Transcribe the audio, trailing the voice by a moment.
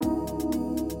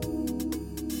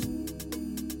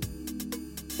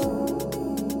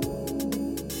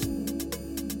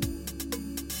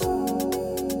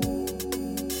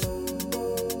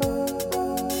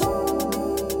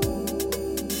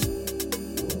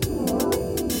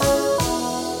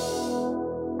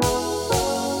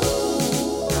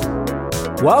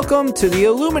Welcome to the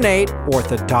Illuminate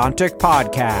Orthodontic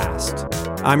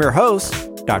Podcast. I'm your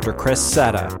host, Dr. Chris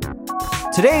Setta.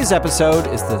 Today's episode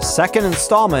is the second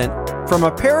installment from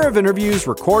a pair of interviews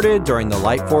recorded during the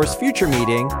Lightforce Future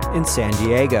meeting in San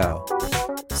Diego.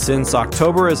 Since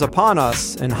October is upon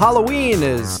us and Halloween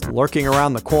is lurking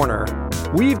around the corner,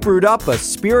 we've brewed up a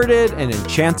spirited and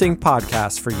enchanting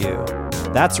podcast for you.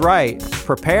 That's right,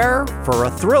 prepare for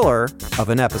a thriller of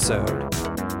an episode.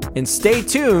 And stay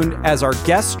tuned as our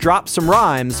guests drop some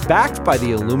rhymes backed by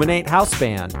the Illuminate House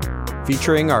Band,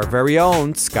 featuring our very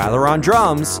own Skylar on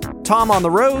drums, Tom on the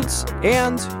Rhodes,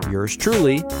 and yours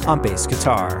truly on bass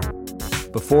guitar.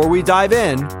 Before we dive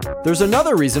in, there's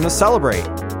another reason to celebrate.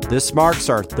 This marks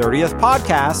our 30th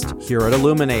podcast here at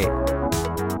Illuminate.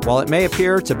 While it may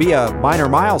appear to be a minor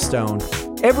milestone,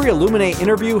 every Illuminate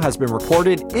interview has been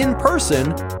recorded in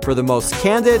person for the most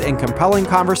candid and compelling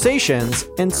conversations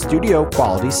and studio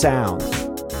quality sound.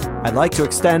 I'd like to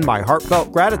extend my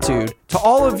heartfelt gratitude to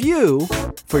all of you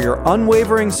for your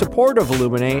unwavering support of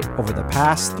Illuminate over the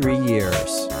past 3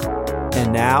 years.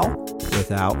 And now,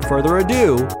 without further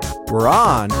ado, we're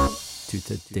on to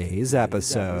today's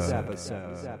episode.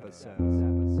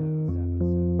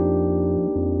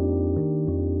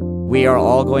 We are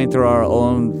all going through our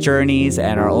own journeys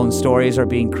and our own stories are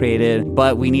being created,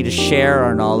 but we need to share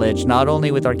our knowledge, not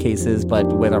only with our cases, but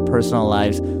with our personal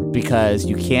lives, because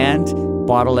you can't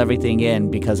bottle everything in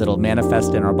because it'll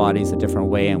manifest in our bodies a different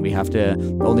way, and we have to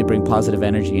only bring positive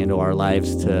energy into our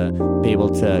lives to be able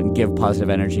to give positive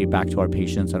energy back to our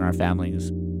patients and our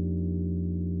families.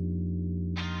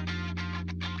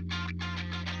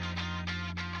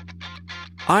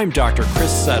 I'm Dr.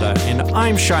 Chris Setta, and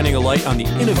I'm shining a light on the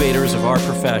innovators of our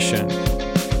profession.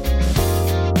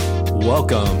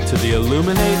 Welcome to the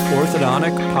Illuminate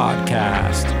Orthodontic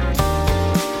Podcast.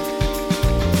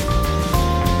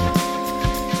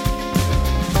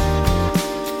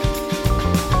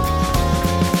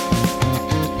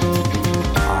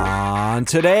 On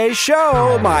today's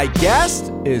show, my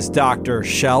guest is Dr.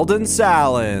 Sheldon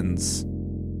Salins.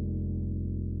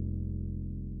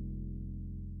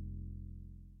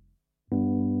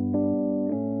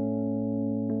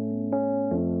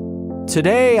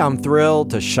 Today, I'm thrilled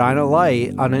to shine a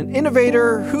light on an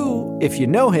innovator who, if you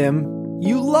know him,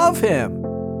 you love him.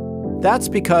 That's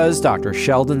because Dr.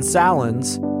 Sheldon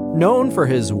Salins, known for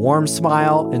his warm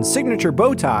smile and signature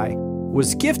bow tie,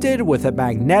 was gifted with a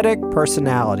magnetic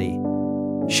personality.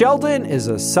 Sheldon is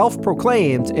a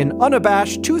self-proclaimed and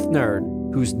unabashed tooth nerd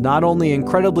who's not only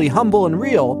incredibly humble and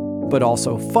real, but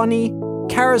also funny,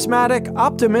 charismatic,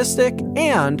 optimistic,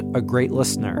 and a great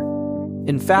listener.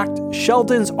 In fact,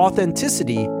 Sheldon's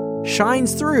authenticity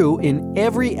shines through in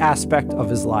every aspect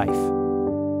of his life.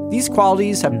 These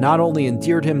qualities have not only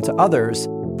endeared him to others,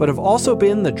 but have also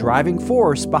been the driving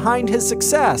force behind his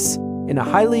success in a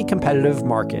highly competitive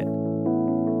market.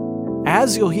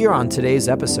 As you'll hear on today's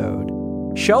episode,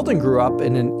 Sheldon grew up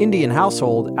in an Indian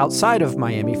household outside of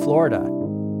Miami, Florida.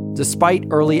 Despite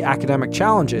early academic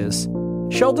challenges,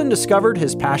 Sheldon discovered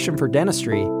his passion for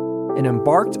dentistry and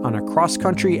embarked on a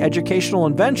cross-country educational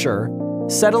adventure,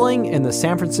 settling in the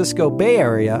San Francisco Bay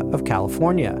Area of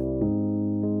California.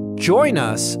 Join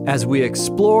us as we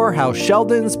explore how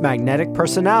Sheldon's magnetic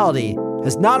personality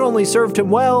has not only served him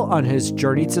well on his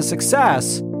journey to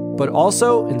success, but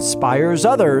also inspires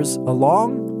others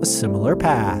along a similar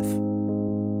path.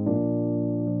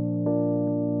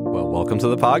 Well, welcome to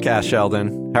the podcast,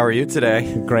 Sheldon. How are you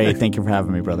today? Great. Thank you for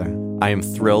having me, brother. I am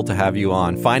thrilled to have you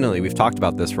on. Finally, we've talked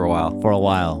about this for a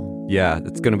while. Yeah,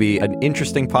 it's going to be an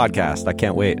interesting podcast. I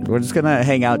can't wait. We're just going to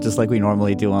hang out just like we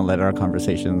normally do and let our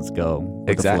conversations go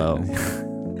with the flow.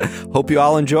 Hope you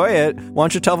all enjoy it. Why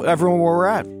don't you tell everyone where we're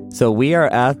at? So we are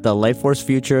at the Lightforce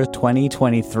Future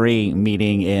 2023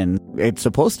 meeting it's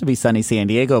supposed to be sunny San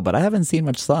Diego, but I haven't seen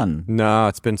much sun. No,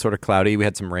 it's been sort of cloudy. We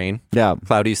had some rain. Yeah.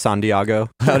 Cloudy San Diego.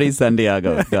 Cloudy San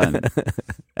Diego, done.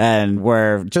 And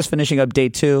we're just finishing up day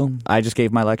 2. I just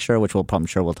gave my lecture, which I'm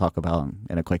sure we'll talk about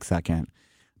in a quick second.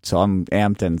 So I'm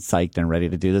amped and psyched and ready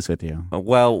to do this with you.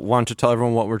 Well, why don't you tell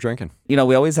everyone what we're drinking? You know,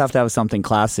 we always have to have something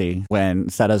classy when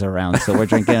Setta's around. So we're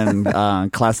drinking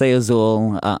Clase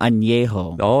Azul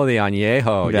Añejo. Oh, the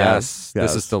Añejo. Yes.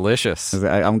 This is delicious.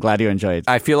 I'm glad you enjoyed it.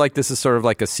 I feel like this is sort of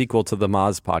like a sequel to the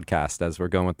Maz podcast as we're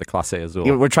going with the Clase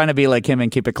Azul. We're trying to be like him and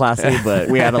keep it classy,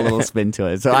 but we had a little spin to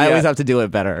it. So I always have to do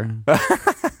it better.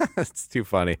 It's too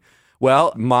funny.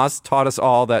 Well, Maz taught us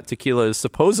all that tequila is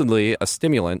supposedly a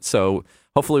stimulant, so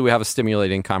hopefully we have a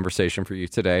stimulating conversation for you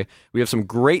today. We have some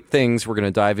great things we're going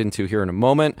to dive into here in a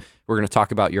moment. We're going to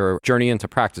talk about your journey into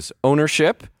practice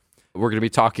ownership. We're going to be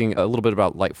talking a little bit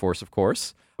about Lightforce, of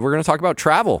course. We're going to talk about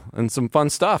travel and some fun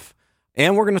stuff.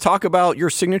 And we're going to talk about your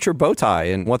signature bow tie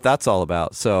and what that's all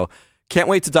about. So can't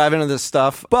wait to dive into this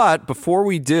stuff. But before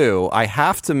we do, I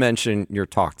have to mention your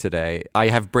talk today. I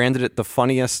have branded it the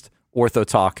funniest ortho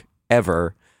talk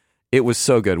ever. It was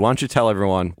so good. Why don't you tell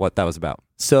everyone what that was about?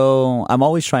 So I'm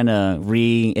always trying to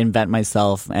reinvent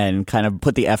myself and kind of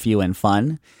put the FU in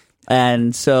fun.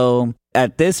 And so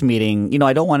at this meeting,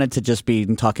 I don't want it to just be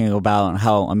talking about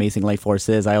how amazing Life Force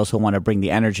is. I also want to bring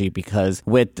the energy because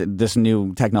with this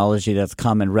new technology that's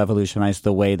come and revolutionized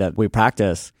the way that we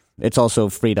practice, it's also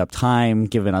freed up time,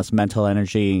 given us mental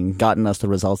energy, gotten us the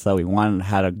results that we want,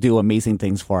 how to do amazing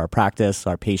things for our practice,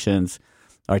 our patients,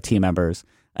 our team members.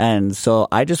 And so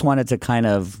I just wanted to kind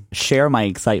of share my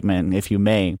excitement, if you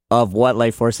may, of what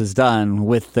Life Force has done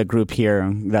with the group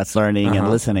here that's learning and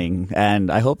listening.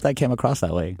 And I hope that came across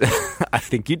that way. I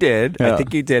think you did. Yeah. I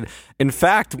think you did. In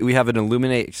fact, we have an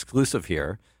Illuminate exclusive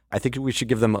here. I think we should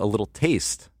give them a little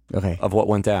taste of what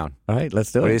went down. All right,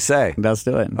 let's do it. What do you say? Let's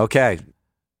do it. Okay.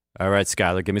 All right,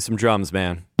 Skylar, give me some drums,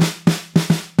 man.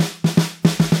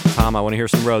 Tom, I want to hear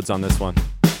some Rhodes on this one.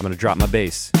 I'm going to drop my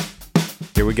bass.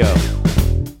 Here we go.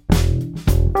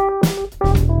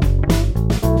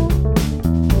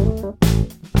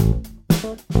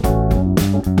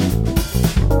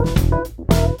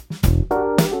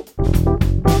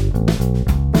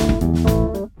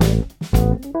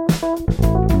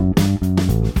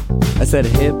 I said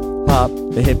hip hop,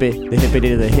 the hippie, the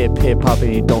hippity, the hip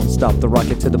hoppity, don't stop the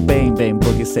rocket to the bang bang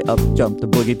boogie, say up jump the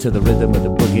boogie to the rhythm of the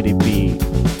boogity beat.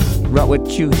 Right,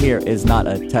 what you hear is not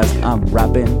a test, I'm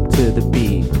rapping to the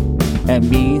beat. And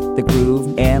me, the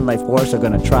groove, and Life Force are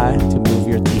gonna try to move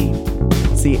your teeth.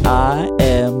 See, I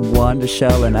am Wonder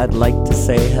Shell, and I'd like to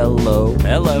say hello.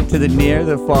 Hello. To the near,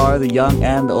 the far, the young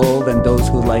and the old, and those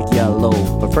who like yellow.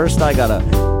 But first I gotta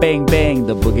bang bang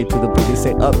the boogie to the boogie,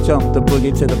 say up jump the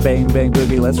boogie to the bang bang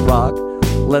boogie, let's rock.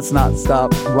 Let's not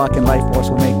stop, rockin' Life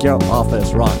Force will make your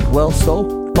office rock. Well,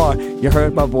 so far, you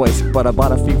heard my voice, but I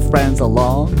brought a few friends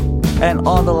along. And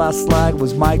on the last slide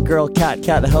was my girl Kat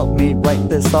to help me write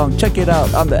this song. Check it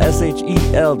out, I'm the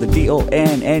SHEL, the DON,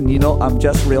 and I'm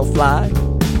just real fly.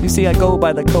 You see, I go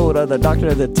by the code of the doctor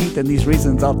of the teeth, and these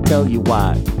reasons I'll tell you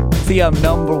why. See, I'm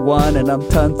number one, and I'm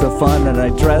tons of fun, and I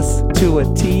dress to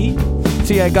a T.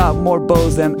 See, I got more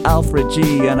bows than Alfred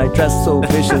G, and I dress so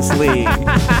viciously.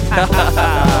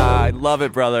 I love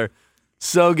it, brother.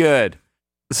 So good.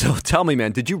 So tell me,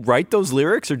 man, did you write those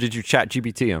lyrics or did you chat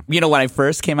GPT them? When I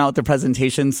first came out with the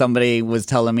presentation, somebody was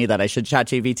telling me that I should chat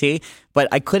GPT, but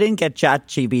I couldn't get chat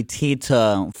GPT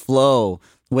to flow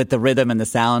with the rhythm and the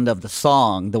sound of the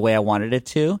song the way I wanted it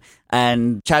to.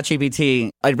 And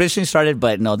ChatGPT, I originally started,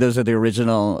 but no, those are the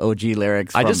original OG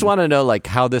lyrics. I just want to know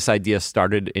how this idea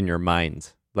started in your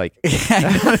mind. In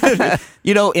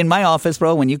my office,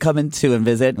 bro, when you come in to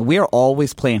visit, we are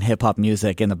always playing hip hop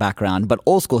music in the background, but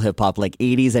old school hip hop, like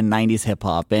 80s and 90s hip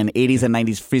hop and 80s and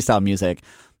 90s freestyle music.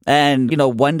 And,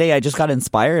 one day I just got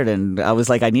inspired and I was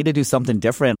like, I need to do something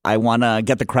different. I want to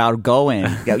get the crowd going.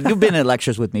 You've been in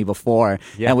lectures with me before,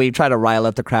 and we try to rile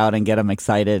up the crowd and get them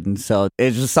excited. And so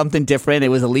it's just something different. It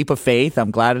was a leap of faith.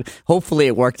 I'm glad. Hopefully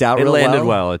it worked out real well. It landed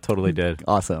well. It totally did.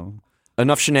 Awesome.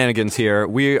 Enough shenanigans here.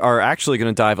 We are actually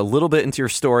going to dive a little bit into your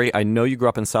story. I know you grew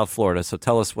up in South Florida, so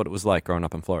tell us what it was like growing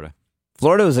up in Florida.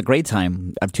 Florida was a great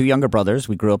time. I have two younger brothers.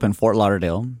 We grew up in Fort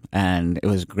Lauderdale, and it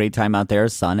was a great time out there,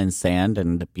 sun and sand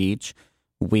and the beach.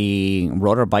 We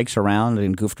rode our bikes around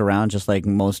and goofed around just like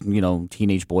most,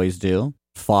 teenage boys do.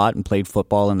 Fought and played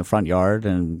football in the front yard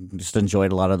and just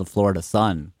enjoyed a lot of the Florida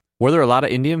sun. Were there a lot of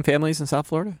Indian families in South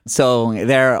Florida? So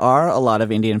there are a lot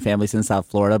of Indian families in South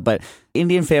Florida, but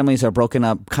Indian families are broken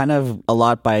up kind of a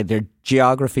lot by their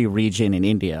geography region in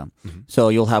India. Mm-hmm. So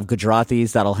you'll have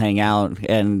Gujaratis that'll hang out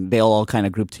and they'll all kind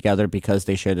of group together because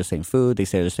they share the same food, they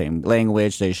share the same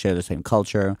language, they share the same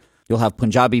culture. You'll have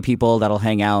Punjabi people that'll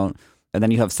hang out, and then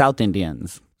you have South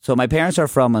Indians. So my parents are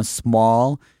from a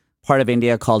small part of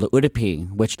India called Udupi,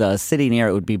 which the city near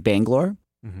it would be Bangalore.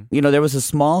 Mm-hmm. There was a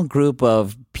small group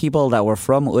of people that were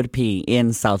from Udupi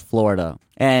in South Florida.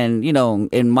 And,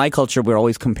 in my culture, we're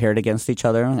always compared against each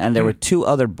other. And there were two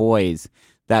other boys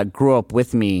that grew up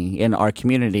with me in our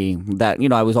community that,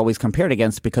 I was always compared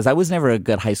against because I was never a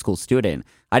good high school student.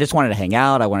 I just wanted to hang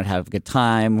out. I wanted to have a good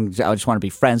time. I just wanted to be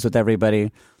friends with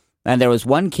everybody. And there was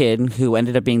one kid who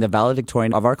ended up being the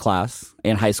valedictorian of our class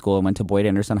in high school and went to Boyd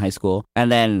Anderson High School.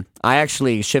 And then I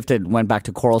actually went back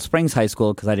to Coral Springs High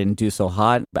School because I didn't do so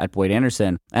hot at Boyd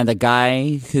Anderson. And the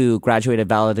guy who graduated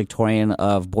valedictorian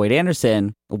of Boyd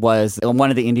Anderson was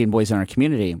one of the Indian boys in our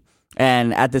community.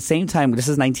 And at the same time, this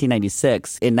is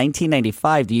 1996. In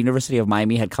 1995, the University of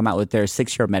Miami had come out with their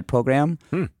 6-year med program.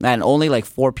 And only like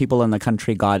 4 people in the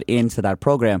country got into that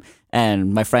program.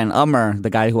 And my friend Umar, the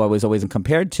guy who I was always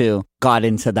compared to, got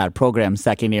into that program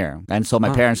second year. And so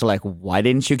my parents were like, why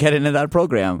didn't you get into that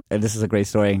program? And this is a great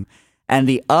story. And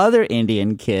the other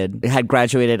Indian kid had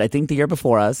graduated, I think, the year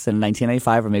before us in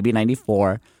 1995 or maybe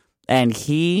 94. And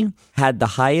he had the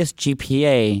highest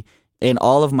GPA in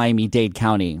all of Miami-Dade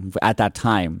County at that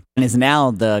time, and is now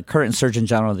the current Surgeon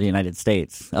General of the United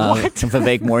States,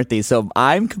 Vivek Murthy. So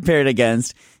I'm compared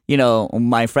against,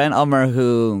 my friend Umar,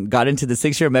 who got into the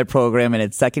 6-year med program in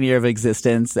its second year of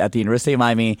existence at the University of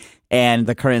Miami, and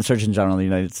the current Surgeon General of the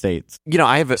United States.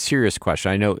 I have a serious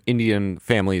question. I know Indian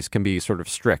families can be sort of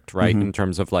strict, right, in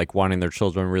terms of like wanting their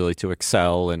children really to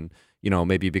excel and,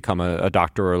 maybe become a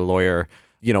doctor or a lawyer.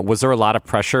 Was there a lot of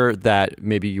pressure that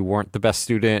maybe you weren't the best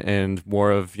student and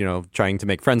more of, trying to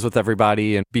make friends with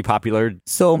everybody and be popular?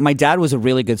 So my dad was a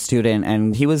really good student,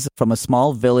 and he was from a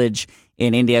small village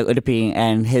in India, Udupi,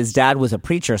 and his dad was a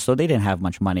preacher, so they didn't have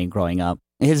much money growing up.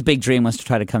 His big dream was to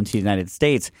try to come to the United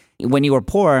States. When you were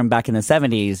poor and back in the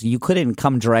 70s, you couldn't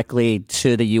come directly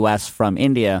to the U.S. from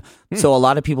India. So a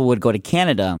lot of people would go to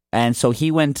Canada. And so he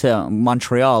went to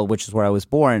Montreal, which is where I was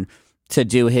born, to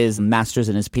do his master's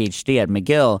and his PhD at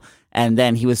McGill. And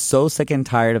then he was so sick and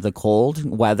tired of the cold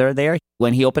weather there.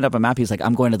 When he opened up a map, he was like,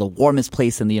 I'm going to the warmest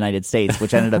place in the United States,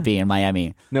 which ended up being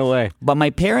Miami. No way. But my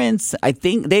parents, I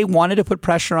think they wanted to put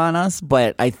pressure on us,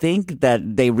 but I think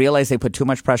that they realized they put too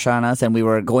much pressure on us and we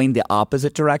were going the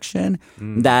opposite direction.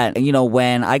 That,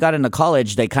 when I got into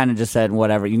college, they kind of just said,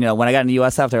 whatever. When I got into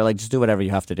USF, they were like, just do whatever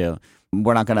you have to do.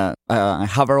 We're not going to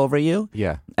hover over you.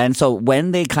 Yeah. And so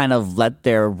when they kind of let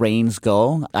their reins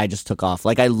go, I just took off.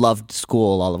 Like I loved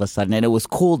school all of a sudden, and it was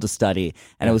cool to study,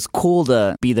 and it was cool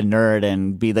to be the nerd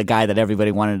and be the guy that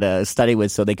everybody wanted to study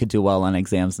with so they could do well on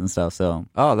exams and stuff. So.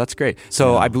 Oh, that's great.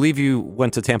 So I believe you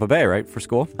went to Tampa Bay, right, for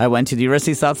school? I went to the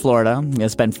University of South Florida. I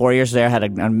spent 4 years there, had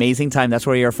an amazing time. That's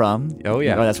where you're from. Oh,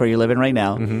 yeah. That's where you're living right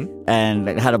now.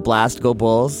 And had a blast. Go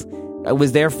Bulls. I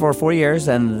was there for 4 years,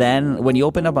 and then when you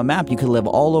open up a map, you could live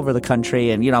all over the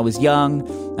country. And, I was young,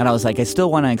 and I was like, I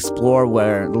still want to explore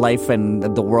where life and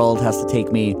the world has to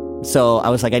take me. So I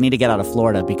was like, I need to get out of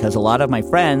Florida, because a lot of my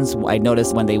friends, I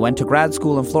noticed when they went to grad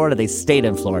school in Florida, they stayed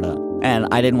in Florida. And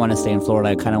I didn't want to stay in Florida.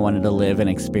 I kind of wanted to live and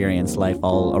experience life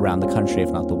all around the country,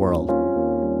 if not the world.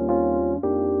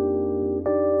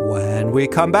 When we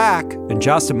come back in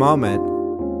just a moment,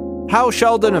 how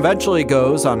Sheldon eventually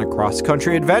goes on a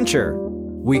cross-country adventure.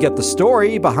 We get the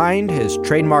story behind his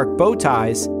trademark bow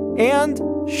ties and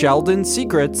Sheldon's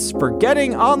secrets for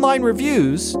getting online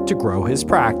reviews to grow his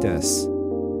practice.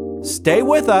 Stay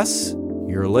with us.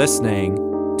 You're listening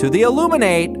to the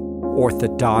Illuminate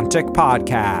Orthodontic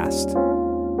Podcast.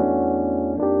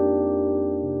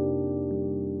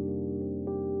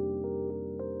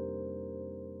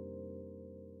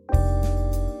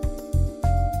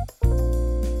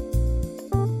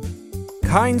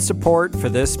 Kind support for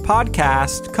this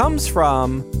podcast comes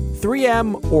from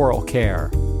 3M Oral Care.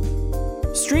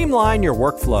 Streamline your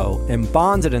workflow and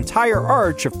bond an entire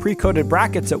arch of pre-coated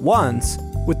brackets at once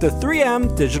with the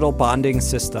 3M Digital Bonding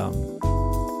System.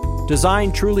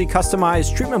 Design truly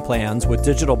customized treatment plans with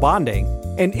digital bonding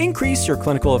and increase your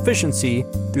clinical efficiency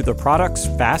through the product's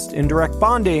fast indirect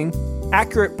bonding,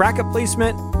 accurate bracket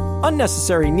placement,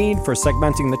 unnecessary need for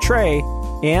segmenting the tray,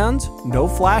 and no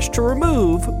flash to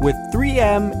remove with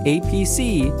 3M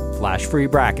APC flash-free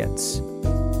brackets.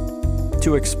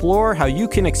 To explore how you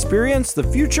can experience the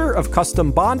future of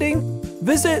custom bonding,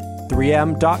 visit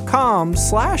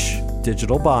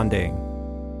 3m.com/digital bonding.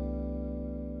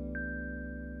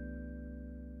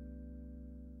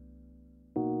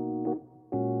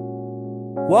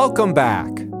 Welcome back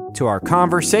to our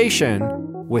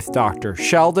conversation with Dr.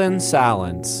 Sheldon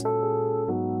Salins.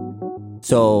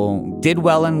 So did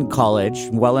well in college,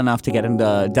 well enough to get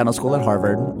into dental school at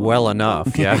Harvard. Well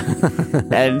enough, yeah.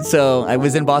 And so I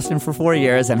was in Boston for 4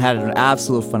 years and had an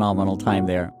absolute phenomenal time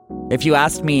there. If you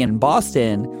asked me in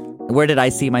Boston, where did I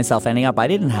see myself ending up? I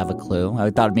didn't have a clue.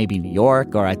 I thought maybe New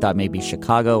York, or I thought maybe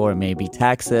Chicago, or maybe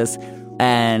Texas.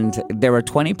 And there were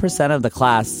 20% of the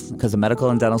class, because the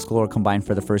medical and dental school were combined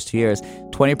for the first 2 years,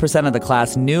 20% of the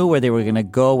class knew where they were going to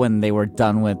go when they were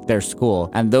done with their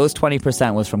school. And those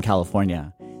 20% was from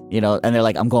California. And they're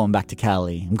like, I'm going back to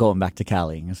Cali. I'm going back to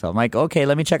Cali. And so I'm like, okay,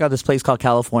 let me check out this place called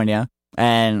California.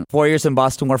 And 4 years in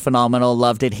Boston were phenomenal.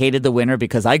 Loved it. Hated the winter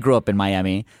because I grew up in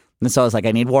Miami. And so I was like,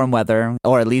 I need warm weather,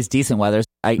 or at least decent weather.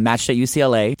 I matched at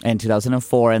UCLA in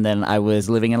 2004, and then I was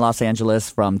living in Los Angeles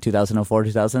from 2004 to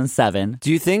 2007.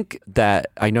 Do you think that,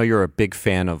 I know you're a big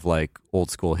fan of like old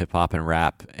school hip hop and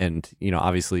rap and, you know,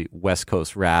 obviously West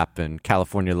Coast rap and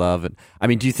California love. And I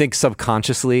mean, do you think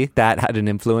subconsciously that had an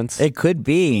influence? It could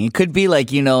be. It could be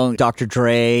like, you know, Dr.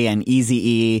 Dre and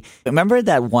Eazy-E. Remember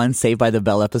that one Saved by the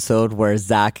Bell episode where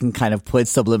Zach can kind of put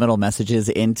subliminal messages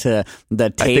into the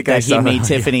tape that he made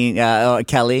Tiffany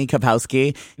Kelly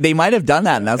Kapowski? They might have done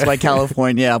that, and that's why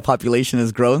California population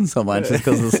has grown so much, is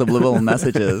because of the subliminal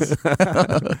messages.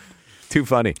 Too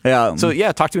funny. Yeah. So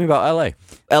yeah, talk to me about LA.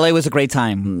 LA was a great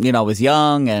time. You know, I was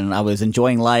young and I was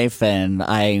enjoying life, and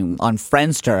on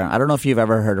Friendster. I don't know if you've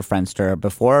ever heard of Friendster.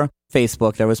 Before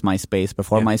Facebook, there was MySpace.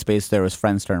 Before MySpace, there was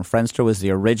Friendster. And Friendster was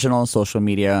the original social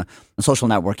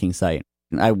networking site.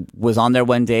 I was on there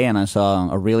one day and I saw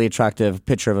a really attractive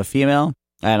picture of a female.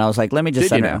 And I was like, let me just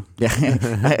send her.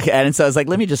 Yeah. And so I was like,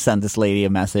 let me just send this lady a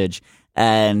message.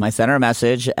 And I sent her a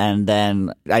message, and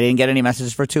then I didn't get any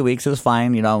messages for 2 weeks. It was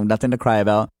fine, you know, nothing to cry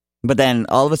about. But then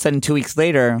all of a sudden, 2 weeks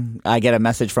later, I get a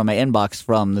message from my inbox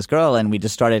from this girl, and we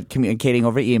just started communicating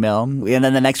over email. And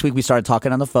then the next week, we started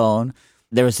talking on the phone.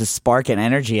 There was this spark and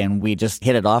energy, and we just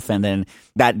hit it off. And then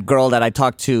that girl that I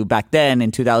talked to back then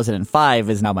in 2005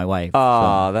 is now my wife.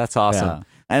 Oh, so, that's awesome. Yeah.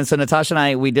 And so Natasha and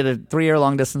I, we did a 3-year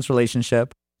long distance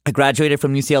relationship. I graduated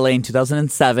from UCLA in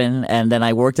 2007, and then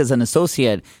I worked as an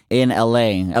associate in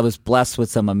LA. I was blessed with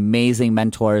some amazing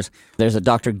mentors. There's a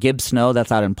Dr. Gibbs Snow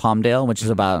that's out in Palmdale, which is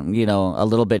about, you know, a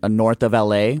little bit north of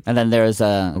LA. And then there's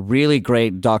a really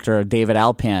great Dr. David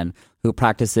Alpan who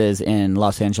practices in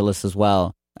Los Angeles as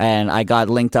well. And I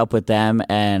got linked up with them,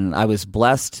 and I was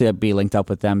blessed to be linked up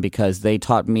with them because they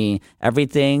taught me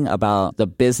everything about the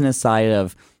business side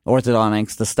of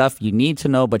orthodontics, the stuff you need to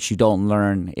know but you don't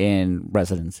learn in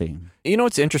residency. You know,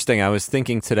 it's interesting. I was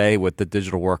thinking today with the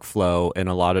digital workflow and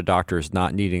a lot of doctors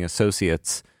not needing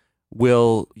associates,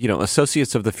 will, you know,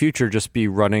 associates of the future just be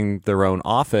running their own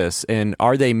office? And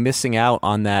are they missing out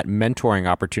on that mentoring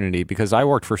opportunity? Because I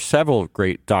worked for several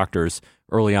great doctors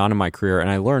early on in my career,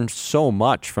 and I learned so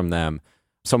much from them.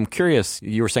 So I'm curious,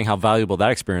 you were saying how valuable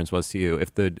that experience was to you,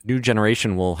 if the new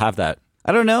generation will have that.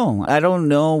 I don't know. I don't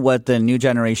know what the new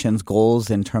generation's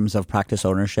goals in terms of practice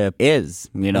ownership is.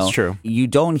 You know, that's true. You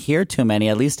don't hear too many,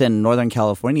 at least in Northern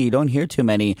California, you don't hear too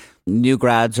many new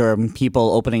grads or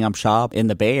people opening up shop in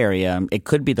the Bay Area. It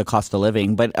could be the cost of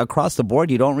living, but across the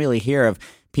board, you don't really hear of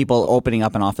people opening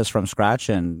up an office from scratch.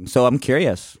 And so I'm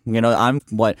curious. You know, I'm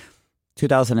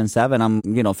 2007,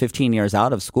 I'm, 15 years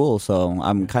out of school. So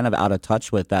I'm kind of out of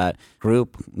touch with that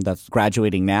group that's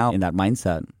graduating now in that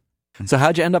mindset. So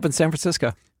how'd you end up in San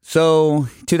Francisco? So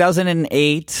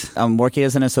 2008, I'm working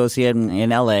as an associate in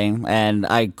LA, and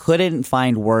I couldn't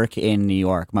find work in New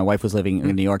York. My wife was living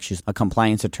in New York. She's a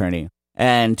compliance attorney.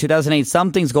 And 2008,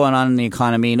 something's going on in the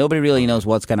economy. Nobody really knows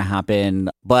what's going to happen,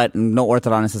 but no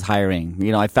orthodontist is hiring.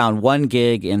 You know, I found one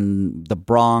gig in the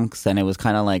Bronx, and it was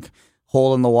kind of like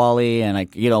hole in the wally, and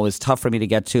it was tough for me to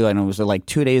get to, and it was like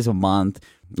 2 days a month.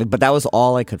 But that was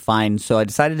all I could find. So I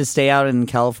decided to stay out in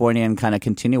California and kind of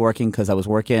continue working, because I was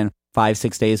working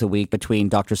 5-6 days a week between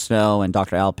Dr. Snow and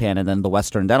Dr. Alpan and then the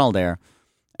Western Dental there.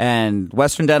 And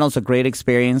Western Dental is a great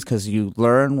experience because you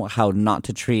learn how not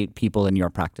to treat people in your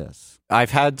practice.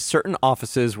 I've had certain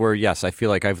offices where, yes, I feel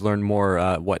like I've learned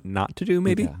more what not to do,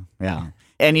 maybe. Yeah.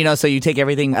 And, so you take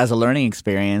everything as a learning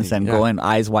experience and go in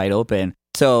eyes wide open.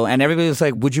 So, and everybody was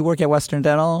like, would you work at Western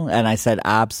Dental? And I said,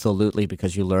 absolutely,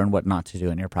 because you learn what not to do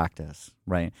in your practice,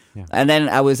 right? Yeah. And then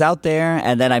I was out there,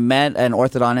 and then I met an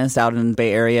orthodontist out in the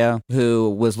Bay Area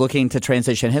who was looking to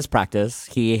transition his practice.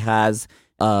 He has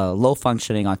a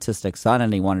low-functioning autistic son,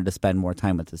 and he wanted to spend more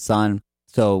time with his son.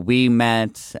 So we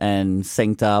met and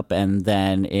synced up, and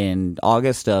then in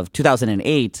August of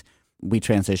 2008, we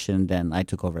transitioned, and I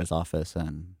took over his office.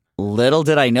 And little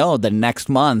did I know the next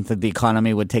month the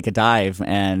economy would take a dive.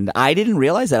 And I didn't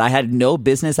realize that. I had no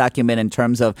business acumen in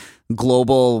terms of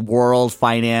global world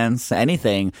finance,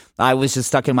 anything. I was just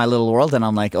stuck in my little world, and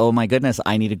I'm like, oh my goodness,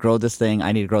 I need to grow this thing.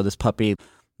 I need to grow this puppy.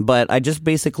 But I just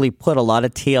basically put a lot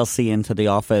of TLC into the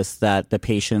office that the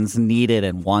patients needed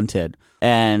and wanted.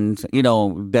 And,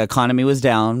 the economy was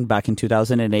down back in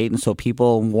 2008. And so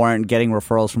people weren't getting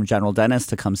referrals from general dentists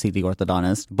to come see the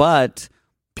orthodontist. But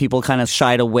people kind of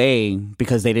shied away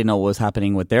because they didn't know what was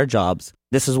happening with their jobs.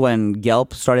 This is when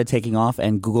Yelp started taking off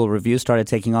and Google reviews started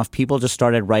taking off. People just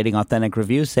started writing authentic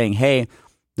reviews saying, hey,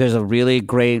 there's a really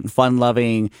great,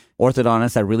 fun-loving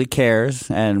orthodontist that really cares,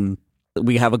 and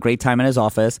we have a great time in his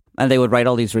office. And they would write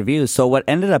all these reviews. So what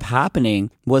ended up happening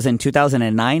was in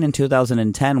 2009 and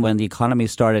 2010, when the economy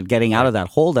started getting out of that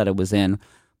hole that it was in,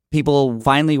 people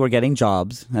finally were getting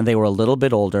jobs and they were a little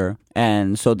bit older.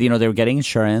 And so, they were getting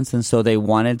insurance. And so they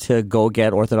wanted to go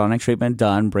get orthodontic treatment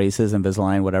done, braces,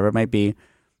 Invisalign, whatever it might be.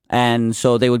 And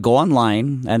so they would go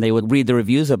online and they would read the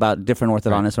reviews about different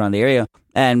orthodontists around the area.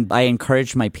 And I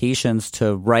encouraged my patients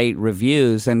to write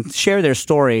reviews and share their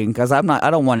story because I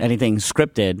don't want anything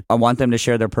scripted. I want them to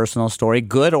share their personal story,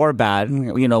 good or bad,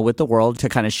 with the world to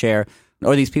kind of share.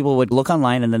 Or these people would look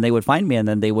online and then they would find me and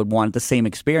then they would want the same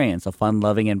experience, a fun,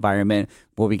 loving environment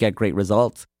where we get great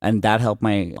results. And that helped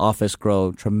my office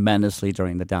grow tremendously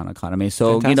during the down economy.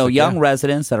 So, Fantastic, young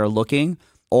residents that are looking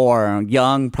or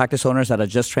young practice owners that have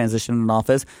just transitioned an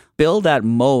office, build that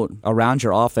moat around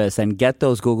your office and get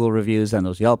those Google reviews and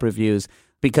those Yelp reviews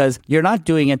because you're not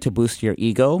doing it to boost your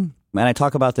ego. And I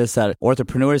talk about this at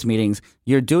entrepreneurs meetings.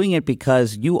 You're doing it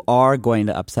because you are going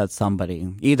to upset somebody,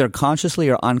 either consciously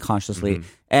or unconsciously. Mm-hmm.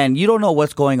 And you don't know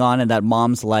what's going on in that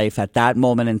mom's life at that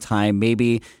moment in time.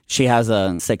 Maybe she has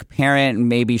a sick parent.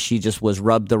 Maybe she just was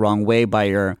rubbed the wrong way by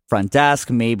your front desk.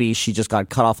 Maybe she just got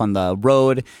cut off on the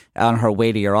road on her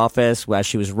way to your office as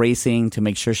she was racing to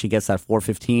make sure she gets that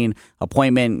 4:15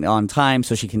 appointment on time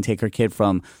so she can take her kid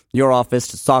from your office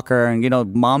to soccer.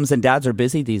 And, moms and dads are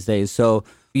busy these days. So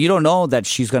you don't know that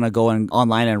she's going to go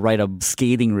online and write a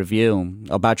scathing review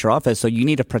about your office. So you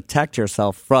need to protect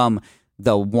yourself from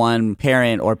the one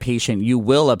parent or patient you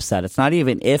will upset. It's not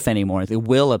even if anymore. It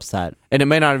will upset. And it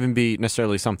may not even be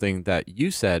necessarily something that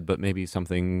you said, but maybe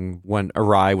something went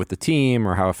awry with the team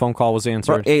or how a phone call was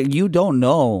answered. You don't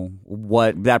know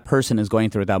what that person is going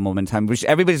through at that moment in time, which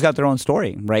everybody's got their own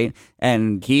story, right?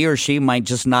 And he or she might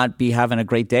just not be having a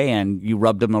great day and you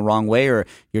rubbed them the wrong way or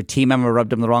your team member rubbed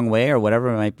them the wrong way or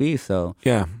whatever it might be. So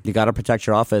yeah, you got to protect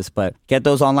your office, but get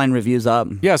those online reviews up.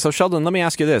 Yeah. So Sheldon, let me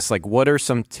ask you this. What are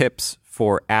some tips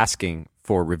for asking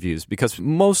for reviews? Because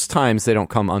most times they don't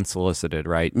come unsolicited,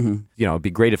 right? Mm-hmm. It'd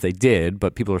be great if they did,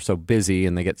 but people are so busy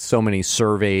and they get so many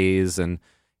surveys and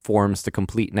forms to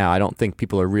complete now. I don't think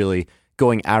people are really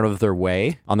going out of their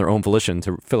way on their own volition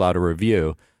to fill out a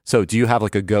review. So do you have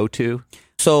a go-to?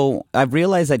 So I've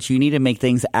realized that you need to make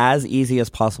things as easy as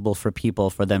possible for people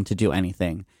for them to do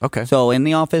anything. Okay. So in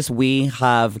the office, we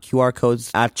have QR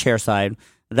codes at chairside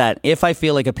that if I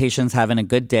feel like a patient's having a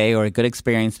good day or a good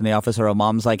experience in the office or a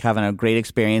mom's having a great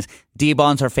experience,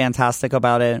 D-bonds are fantastic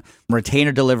about it.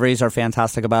 Retainer deliveries are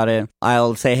fantastic about it.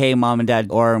 I'll say, hey, mom and dad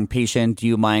or patient, do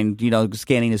you mind,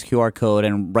 scanning this QR code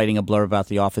and writing a blurb about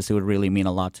the office? It would really mean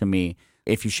a lot to me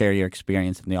if you share your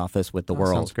experience in the office with the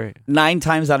world. Sounds great. 9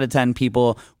 times out of 10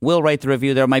 people will write the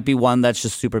review. There might be one that's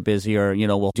just super busy or,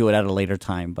 we'll do it at a later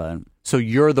time. But so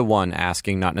you're the one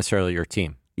asking, not necessarily your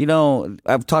team.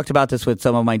 I've talked about this with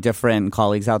some of my different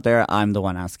colleagues out there. I'm the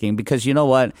one asking because you know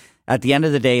what? At the end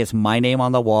of the day, it's my name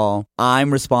on the wall.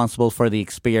 I'm responsible for the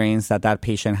experience that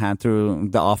patient had through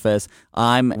the office.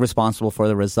 I'm responsible for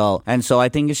the result. And so I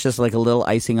think it's just a little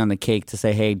icing on the cake to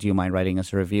say, hey, do you mind writing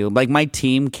us a review? My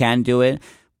team can do it,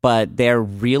 but they're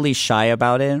really shy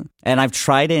about it. And I've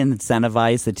tried to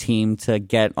incentivize the team to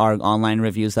get our online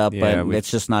reviews up, but it's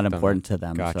just not important to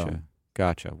them.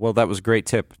 Gotcha. Well, that was a great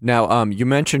tip. Now, you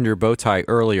mentioned your bow tie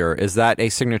earlier. Is that a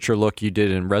signature look you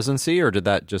did in residency, or did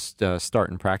that just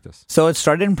start in practice? So it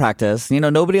started in practice.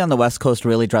 Nobody on the West Coast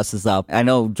really dresses up. I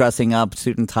know dressing up,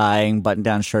 suit and tie,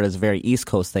 button-down shirt is a very East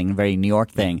Coast thing, very New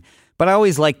York thing. But I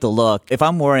always like the look. If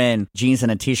I'm wearing jeans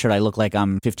and a T-shirt, I look like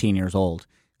I'm 15 years old.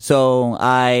 So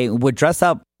I would dress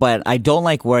up, but I don't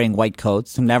like wearing white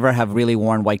coats. Never have really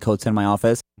worn white coats in my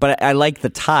office. But I like the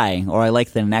tie, or I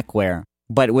like the neckwear.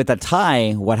 But with a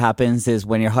tie, what happens is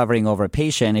when you're hovering over a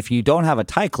patient, if you don't have a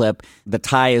tie clip, the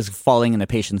tie is falling in the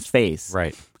patient's face.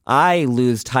 Right. I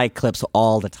lose tie clips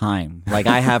all the time.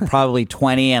 I have probably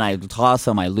 20 and I toss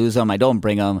them, I lose them, I don't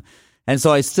bring them. And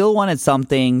so I still wanted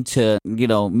something to,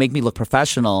 make me look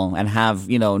professional and have,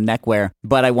 neckwear,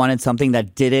 but I wanted something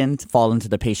that didn't fall into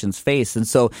the patient's face. And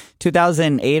so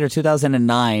 2008 or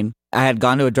 2009, I had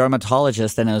gone to a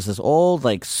dermatologist and it was this old,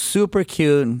 super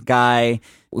cute guy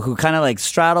who kind of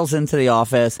straddles into the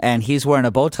office and he's wearing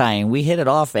a bow tie and we hit it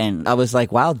off and I was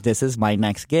like, wow, this is my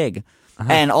next gig.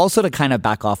 Uh-huh. And also to kind of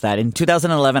back off that, in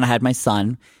 2011, I had my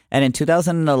son. And in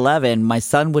 2011, my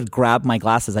son would grab my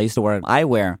glasses. I used to wear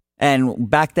eyewear. And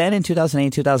back then in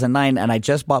 2008, 2009, and I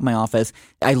just bought my office,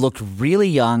 I looked really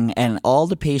young and all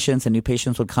the patients and new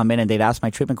patients would come in and they'd ask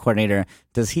my treatment coordinator,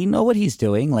 does he know what he's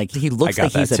doing? He looks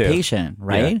like he's a patient,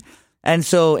 right? Yeah. And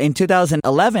so in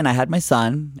 2011, I had my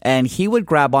son and he would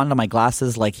grab onto my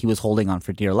glasses like he was holding on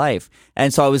for dear life.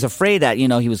 And so I was afraid that,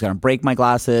 he was going to break my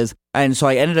glasses. And so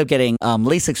I ended up getting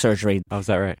LASIK surgery. Oh, is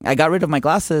that right? I got rid of my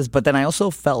glasses, but then I also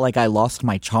felt like I lost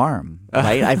my charm,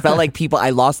 right? I felt like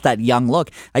I lost that young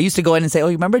look. I used to go in and say, oh,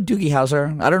 you remember Doogie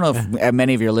Howser? I don't know if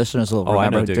many of your listeners will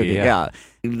remember I know Doogie, yeah.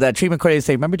 The treatment coordinator would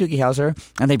say, remember Doogie Howser?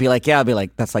 And they'd be like, yeah. I'd be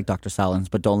like, that's like Dr. Salins,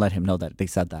 but don't let him know that they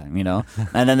said that, you know?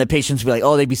 And then the patients would be like,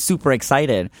 oh, they'd be super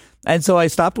excited. And so I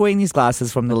stopped wearing these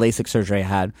glasses from the LASIK surgery I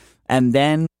had. And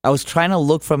then I was trying to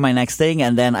look for my next thing,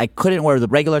 and then I couldn't wear the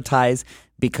regular ties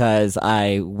because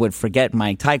I would forget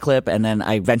my tie clip, and then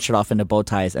I ventured off into bow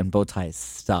ties, and bow ties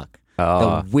stuck.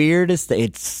 The weirdest,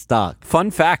 it stuck.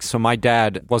 Fun fact, so my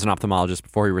dad was an ophthalmologist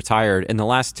before he retired. In the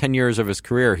last 10 years of his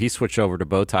career, he switched over to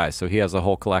bow ties, so he has a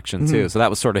whole collection too. So that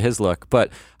was sort of his look.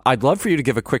 But I'd love for you to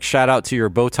give a quick shout out to your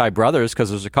bow tie brothers, because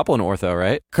there's a couple in ortho,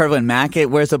 right? Kerwin Mackett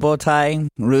wears a bow tie.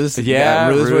 Ruse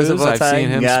wears a bow tie. I've seen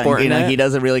him sporting it. He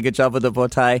does a really good job with the bow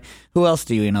tie. Who else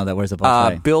do you know that wears a bow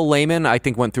tie? Bill Lehman, I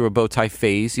think, went through a bow tie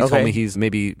phase. He told me he's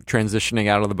maybe transitioning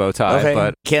out of the bow tie.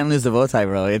 But can't lose the bow tie,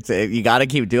 bro. You got to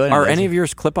keep doing it. Are any of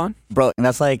yours clip-on? Bro,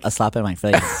 that's like a slap in my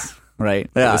face. Right.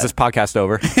 Yeah. Is this podcast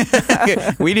over?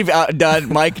 We need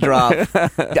done. Mic drop.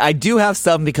 I do have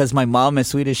some because my mom, as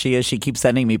sweet as she is, she keeps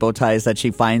sending me bow ties that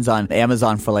she finds on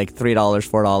Amazon for like $3,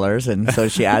 $4. And so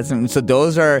she adds them. So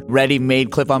those are ready-made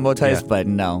clip-on bow ties. Yeah. But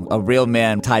no, a real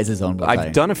man ties his own bow tie.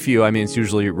 I've done a few. I mean, it's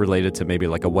usually related to maybe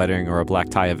like a wedding or a black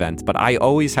tie event. But I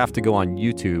always have to go on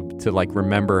YouTube to like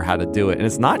remember how to do it. And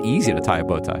it's not easy to tie a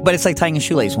bow tie. But it's like tying a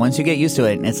shoelace. Once you get used to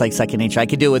it, it's like second nature. I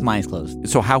could do it with my eyes closed.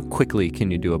 So how quickly can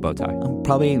you do a bow tie?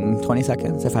 Probably 20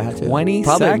 seconds if I had to. 20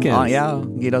 seconds? Yeah.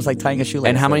 You know, it's like tying a shoelace.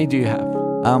 And how many do you have?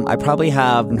 I probably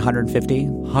have 150.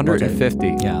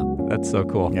 150? Yeah. That's so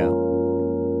cool. Yeah.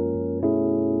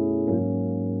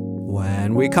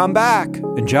 When we come back,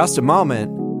 in just a moment,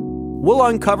 we'll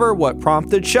uncover what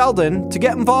prompted Sheldon to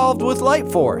get involved with Light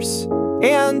Force.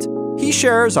 And he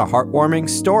shares a heartwarming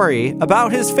story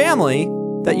about his family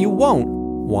that you won't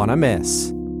want to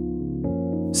miss.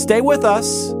 Stay with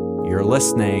us. You're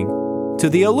listening to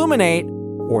the Illuminate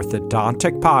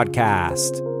Orthodontic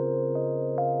Podcast.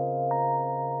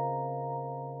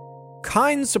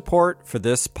 Kind support for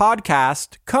this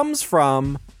podcast comes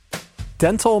from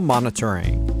Dental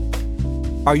Monitoring.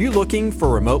 Are you looking for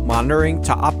remote monitoring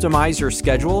to optimize your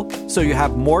schedule so you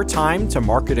have more time to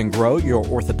market and grow your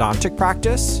orthodontic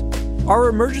practice? Are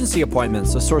emergency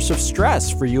appointments a source of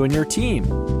stress for you and your team?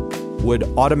 Would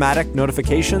automatic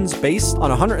notifications based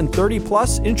on 130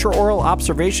 plus intraoral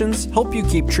observations help you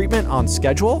keep treatment on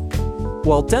schedule?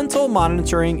 Well, Dental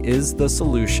Monitoring is the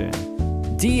solution.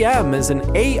 DM is an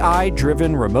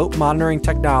AI-driven remote monitoring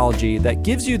technology that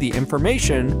gives you the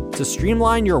information to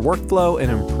streamline your workflow and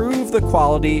improve the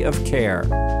quality of care.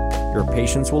 Your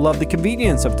patients will love the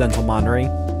convenience of dental monitoring,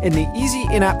 and the easy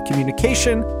in-app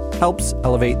communication helps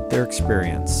elevate their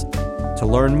experience. To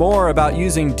learn more about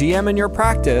using DM in your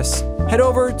practice, head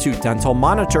over to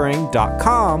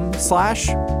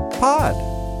dentalmonitoring.com/pod.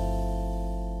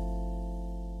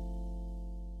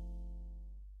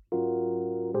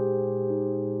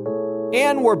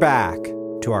 And we're back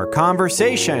to our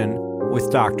conversation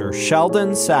with Dr.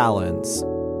 Sheldon Salins.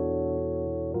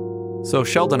 So,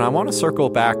 Sheldon, I want to circle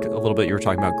back a little bit. You were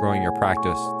talking about growing your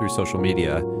practice through social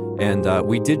media. And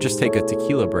we did just take a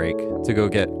tequila break to go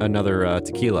get another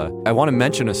tequila. I want to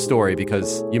mention a story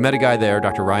because you met a guy there,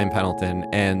 Dr. Ryan Pendleton,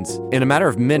 and in a matter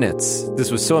of minutes,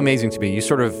 this was so amazing to me. You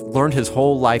sort of learned his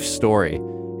whole life story.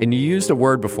 And you used a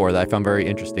word before that I found very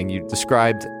interesting. You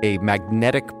described a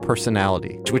magnetic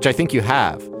personality, which I think you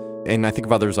have. And I think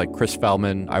of others like Chris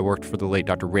Feldman. I worked for the late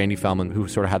Dr. Randy Feldman, who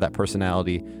sort of had that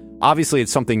personality. Obviously,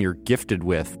 it's something you're gifted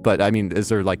with, but I mean, is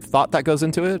there like thought that goes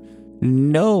into it?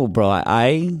 No, bro.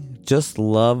 I just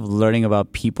love learning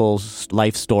about people's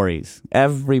life stories.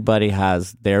 Everybody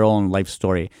has their own life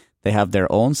story. They have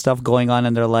their own stuff going on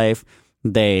in their life.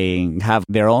 They have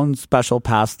their own special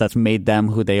past that's made them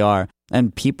who they are.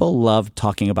 And people love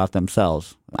talking about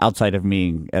themselves outside of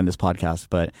me and this podcast,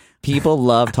 but people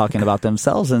love talking about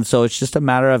themselves. And so it's just a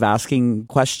matter of asking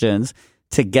questions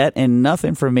to get enough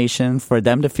information for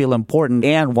them to feel important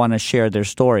and want to share their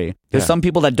story. There's some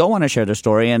people that don't want to share their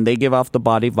story and they give off the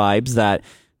body vibes that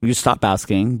you stop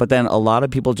asking. But then a lot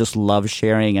of people just love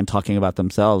sharing and talking about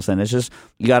themselves. And it's just,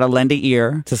 you got to lend an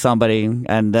ear to somebody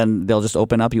and then they'll just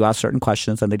open up. You ask certain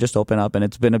questions and they just open up. And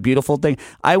it's been a beautiful thing.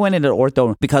 I went into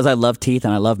ortho because I love teeth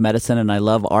and I love medicine and I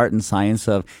love art and science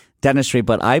of dentistry,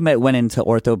 but I went into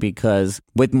ortho because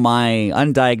with my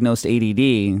undiagnosed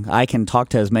ADD, I can talk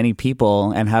to as many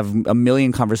people and have a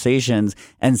million conversations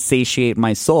and satiate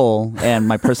my soul and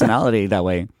my personality that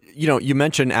way. You know, you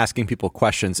mentioned asking people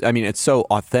questions. I mean, it's so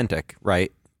authentic,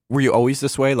 right? Were you always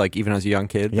this way, like even as a young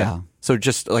kid? Yeah. So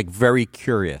just like very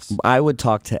curious. I would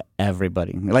talk to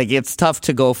everybody. Like, it's tough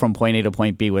to go from point A to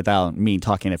point B without me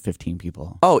talking to 15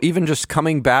 people. Oh, even just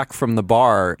coming back from the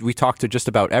bar, we talked to just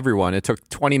about everyone. It took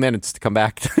 20 minutes to come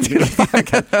back to the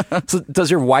podcast. So does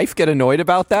your wife get annoyed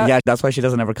about that? Yeah, that's why she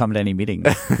doesn't ever come to any meetings.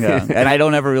 Yeah. And I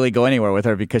don't ever really go anywhere with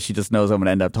her because she just knows I'm going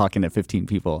to end up talking to 15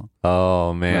 people.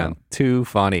 Oh, man. Too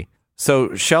funny.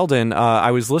 So, Sheldon, I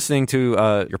was listening to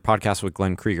your podcast with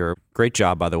Glenn Krieger. Great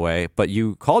job, by the way. But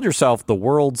you called yourself the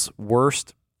world's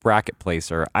worst bracket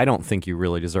placer. I don't think you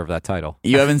really deserve that title.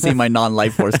 You haven't seen my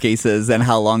non-life force cases and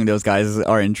how long those guys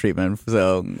are in treatment.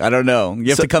 So, I don't know. You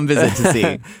have to come visit to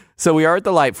see. So we are at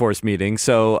the Light Force meeting.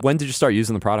 So when did you start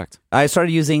using the product? I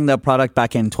started using the product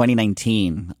back in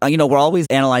 2019. We're always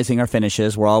analyzing our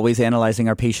finishes. We're always analyzing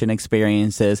our patient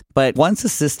experiences. But once a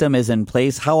system is in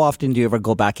place, how often do you ever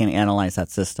go back and analyze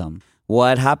that system?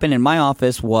 What happened in my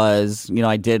office was,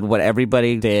 I did what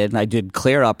everybody did. I did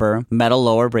clear upper, metal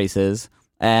lower braces.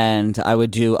 And I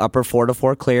would do upper 4 to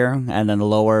 4 clear, and then the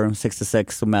lower 6 to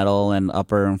 6 metal, and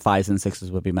upper 5s and 6s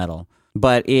would be metal.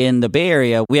 But in the Bay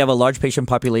Area, we have a large patient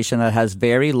population that has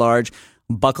very large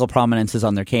buccal prominences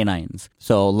on their canines.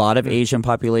 So a lot of Asian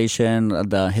population,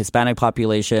 the Hispanic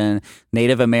population,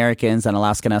 Native Americans, and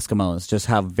Alaskan Eskimos just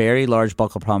have very large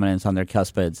buccal prominence on their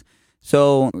cuspids.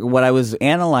 So what I was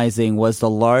analyzing was the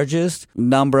largest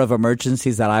number of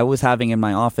emergencies that I was having in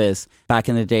my office back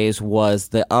in the days was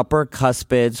the upper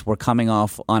cuspids were coming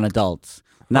off on adults.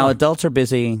 Now, adults are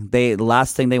busy. The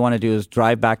last thing they want to do is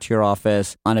drive back to your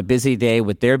office on a busy day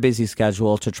with their busy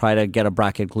schedule to try to get a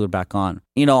bracket glued back on.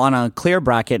 On a clear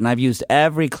bracket, and I've used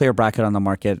every clear bracket on the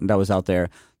market that was out there,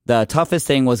 the toughest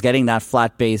thing was getting that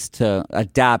flat base to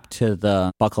adapt to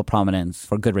the buccal prominence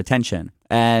for good retention.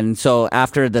 And so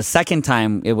after the second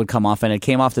time, it would come off, and it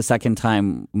came off the second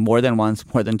time more than once,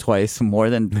 more than twice, more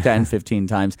than 10, 15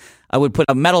 times. I would put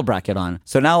a metal bracket on.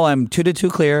 So now I'm 2 to 2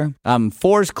 clear,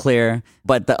 4's clear,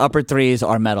 but the upper 3s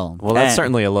are metal. Well, that's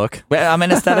certainly a look. I'm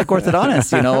an aesthetic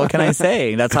orthodontist, what can I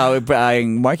say? That's how I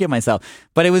market myself.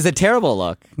 But it was a terrible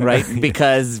look, right?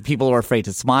 Because people were afraid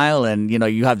to smile, and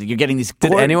you're getting these.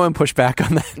 Did anyone push back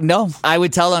on that? No, I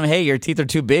would tell them, hey, your teeth are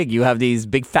too big. You have these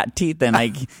big fat teeth,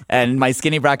 and my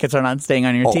skinny brackets are not staying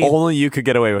on your teeth. Only you could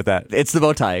get away with that. It's the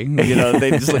bow tie. They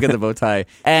just look at the bow tie.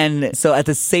 And so at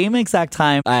the same exact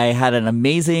time, I had an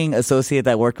amazing associate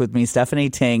that worked with me, Stephanie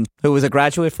Ting, who was a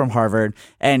graduate from Harvard.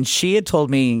 And she had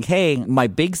told me, hey, my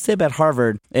big sib at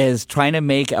Harvard is trying to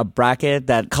make a bracket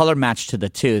that color matched to the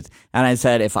tooth. And I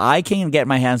said, if I can get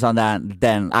my hands on that,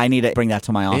 then I need to bring that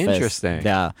to my office. Interesting.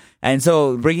 Yeah. And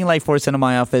so bringing Light Force into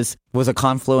my office was a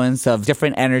confluence of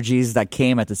different energies that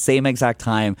came at the same exact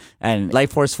time. And Light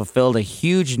Force fulfilled a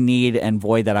huge need and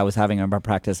void that I was having in my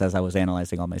practice as I was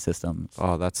analyzing all my systems.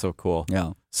 Oh, that's so cool.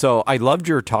 Yeah. So I loved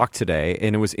your talk today,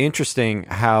 and it was interesting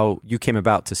how you came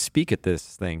about to speak at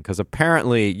this thing, because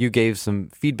apparently you gave some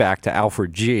feedback to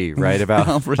Alfred G, right,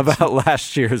 about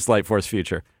last year's Light Force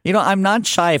Future. I'm not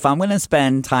shy. If I'm going to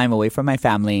spend time away from my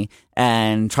family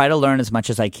and try to learn as much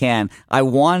as I can, I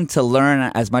want to learn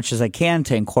as much as I can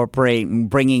to incorporate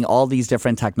bringing all these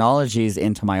different technologies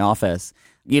into my office.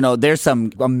 There's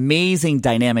some amazing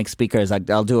dynamic speakers.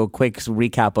 I'll do a quick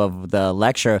recap of the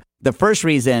lecture. The first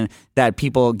reason that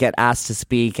people get asked to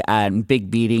speak at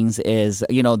big meetings is,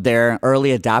 they're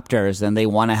early adapters and they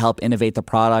want to help innovate the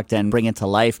product and bring it to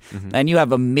life. Mm-hmm. And you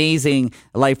have amazing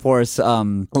Light Force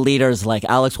leaders like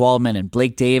Alex Waldman and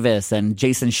Blake Davis and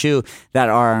Jason Shu that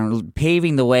are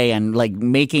paving the way and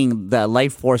making the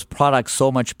Light Force product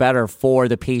so much better for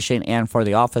the patient and for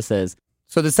the offices.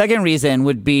 So the second reason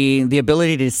would be the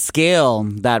ability to scale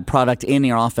that product in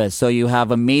your office. So you have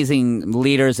amazing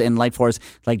leaders in Light Force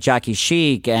like Jackie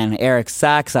Sheik and Eric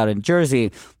Sachs out in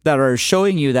Jersey that are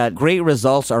showing you that great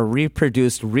results are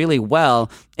reproduced really well,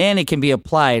 and it can be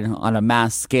applied on a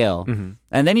mass scale. Mm-hmm.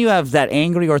 And then you have that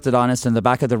angry orthodontist in the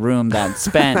back of the room that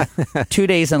spent 2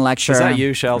 days in lecture. Is that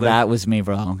you, Sheldon? That was me,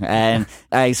 bro. And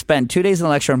I spent 2 days in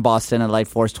lecture in Boston at Light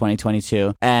Force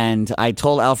 2022. And I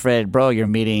told Alfred, bro, your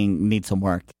meeting needs some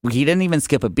work. He didn't even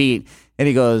skip a beat. And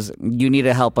he goes, you need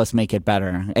to help us make it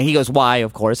better. And he goes, why,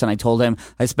 of course. And I told him,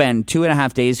 I spent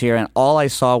 2.5 days here, and all I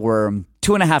saw were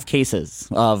 2.5 cases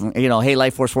of, hey,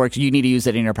 Light Force works. You need to use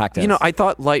it in your practice. I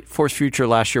thought Light Force Future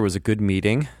last year was a good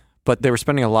meeting, but they were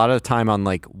spending a lot of time on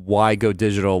why go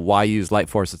digital, why use Light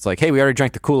Force. It's hey, we already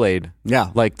drank the Kool-Aid.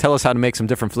 Yeah. Tell us how to make some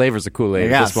different flavors of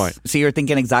Kool-Aid at this point. So you're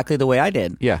thinking exactly the way I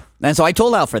did. Yeah. And so I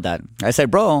told Alfred that. I said,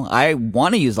 bro, I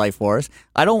want to use Light Force.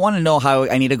 I don't want to know how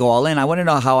I need to go all in. I want to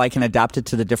know how I can adapt it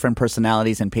to the different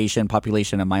personalities and patient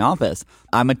population in my office.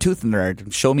 I'm a tooth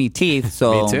nerd. Show me teeth.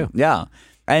 So Me too. Yeah.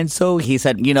 And so he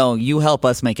said, you help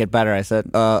us make it better. I said,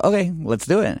 okay, let's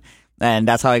do it. And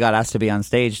that's how I got asked to be on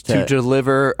stage to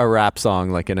deliver a rap song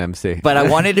like an MC. But I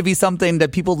wanted to be something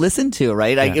that people listened to,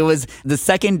 right? Like it was the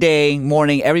second day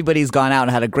morning. Everybody's gone out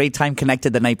and had a great time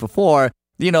connected the night before.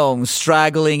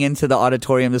 Straggling into the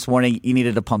auditorium this morning, you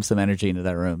needed to pump some energy into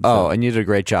that room. So. Oh, and you did a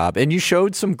great job. And you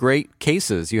showed some great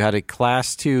cases. You had a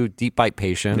class 2 deep bite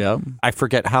patient. Yep. I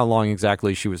forget how long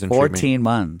exactly she was in 14 treatment.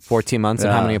 months. 14 months.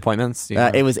 And how many appointments?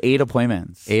 It was 8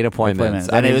 appointments. 8 appointments.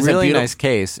 And it was a really nice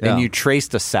case. Yeah. And you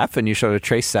traced a Ceph and you showed a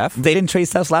trace Ceph. They didn't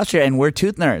trace Cephs last year, and we're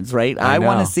tooth nerds, right? I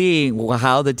want to see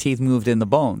how the teeth moved in the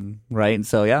bone, right?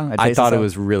 So, yeah. I thought it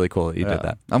was really cool that you did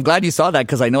that. I'm glad you saw that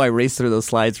because I know I raced through those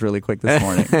slides really quick this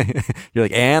morning. You're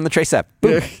like, and the tricep.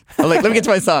 I'm like, let me get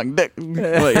to my song. Like,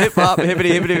 hip hop,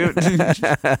 hippity,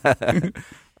 hippity.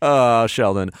 Oh,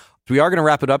 Sheldon. We are going to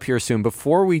wrap it up here soon.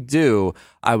 Before we do,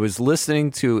 I was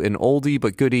listening to an oldie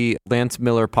but goodie Lance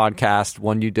Miller podcast,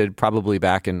 one you did probably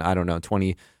back in,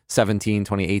 2017,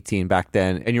 2018, back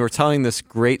then. And you were telling this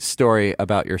great story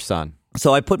about your son.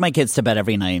 So I put my kids to bed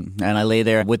every night, and I lay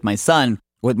there with my son.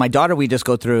 With my daughter, we just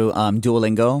go through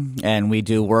Duolingo, and we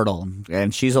do Wordle.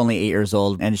 And she's only 8 years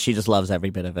old, and she just loves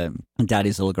every bit of it.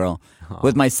 Daddy's little girl. Aww.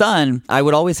 With my son, I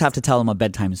would always have to tell him a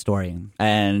bedtime story.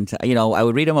 And, I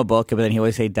would read him a book, but then he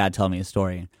always say, Dad, tell me a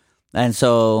story. And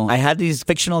so I had these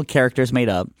fictional characters made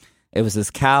up. It was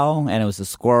this cow and it was a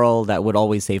squirrel that would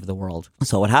always save the world.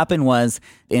 So what happened was,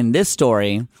 in this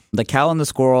story, the cow and the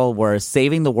squirrel were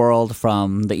saving the world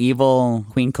from the evil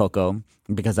Queen Coco,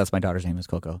 because that's my daughter's name is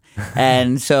Coco.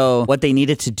 And so what they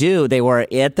needed to do, they were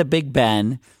at the Big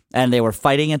Ben, and they were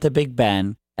fighting at the Big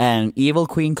Ben, and evil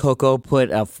Queen Coco put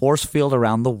a force field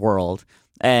around the world.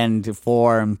 And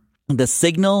for the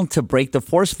signal to break the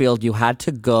force field, you had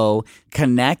to go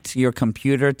connect your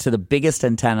computer to the biggest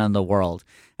antenna in the world.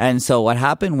 And so what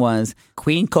happened was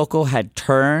Queen Coco had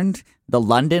turned the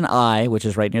London Eye, which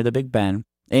is right near the Big Ben,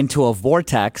 into a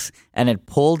vortex, and it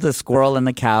pulled the squirrel and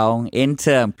the cow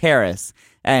into Paris.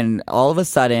 And all of a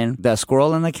sudden, the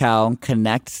squirrel and the cow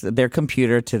connect their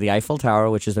computer to the Eiffel Tower,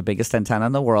 which is the biggest antenna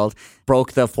in the world,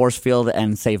 broke the force field,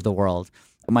 and saved the world.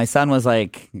 My son was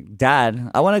like,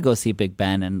 Dad, I want to go see Big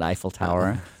Ben and the Eiffel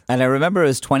Tower. And I remember it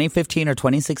was 2015 or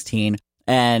 2016.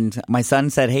 And my son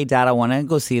said, hey, Dad, I want to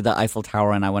go see the Eiffel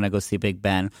Tower and I want to go see Big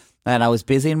Ben. And I was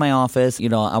busy in my office.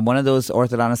 I'm one of those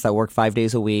orthodontists that work 5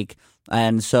 days a week.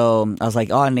 And so I was like,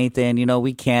 oh, Nathan,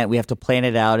 we can't. We have to plan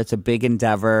it out. It's a big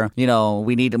endeavor.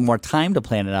 We need more time to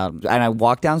plan it out. And I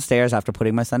walked downstairs after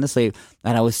putting my son to sleep,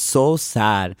 and I was so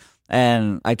sad.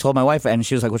 And I told my wife, and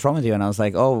she was like, what's wrong with you? And I was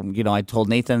like, I told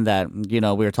Nathan that, we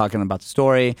were talking about the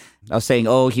story. I was saying,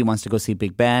 he wants to go see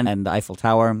Big Ben and the Eiffel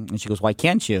Tower. And she goes, why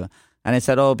can't you? And I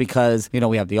said, because,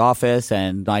 we have the office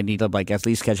and I need to at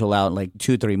least schedule out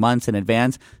 2-3 months in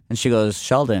advance. And she goes,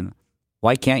 Sheldon,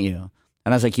 why can't you?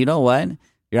 And I was like, you know what?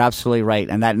 You're absolutely right.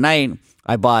 And that night,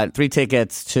 I bought 3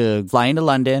 tickets to fly into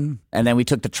London. And then we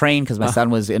took the train because my son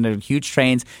was in a huge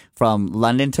trains from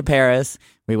London to Paris.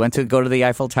 We went to go to the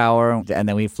Eiffel Tower, and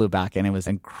then we flew back, and it was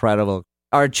incredible.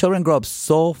 Our children grow up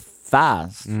so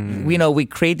fast. We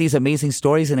create these amazing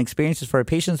stories and experiences for our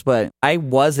patients, but I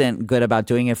wasn't good about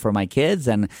doing it for my kids.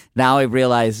 And now I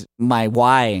realize my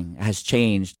why has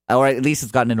changed, or at least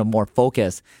it's gotten into more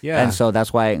focus. Yeah. And so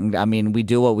that's why, we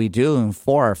do what we do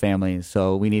for our families.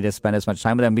 So we need to spend as much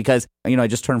time with them because, I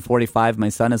just turned 45. My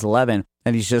son is 11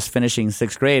 and he's just finishing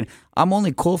 6th grade. I'm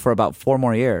only cool for about 4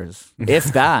 more years,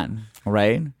 if that.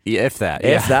 Right? Yeah, if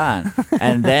that.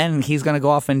 And then he's going to go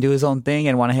off and do his own thing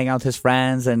and want to hang out with his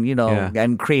friends and,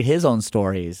 and create his own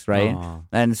stories, right? Aww.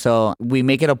 And so we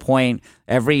make it a point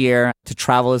every year to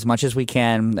travel as much as we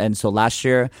can. And so last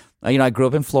year, I grew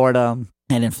up in Florida.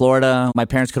 And in Florida, my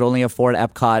parents could only afford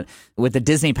Epcot with the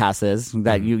Disney passes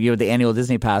that you the annual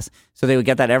Disney pass. So they would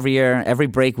get that every year. Every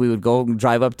break, we would go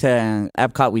drive up to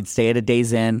Epcot. We'd stay at a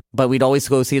Days Inn, but we'd always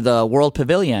go see the World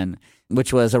Pavilion,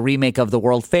 which was a remake of the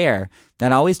World Fair.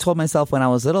 And I always told myself when I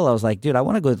was little, I was like, dude, I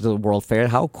want to go to the World Fair.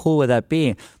 How cool would that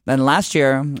be? Then last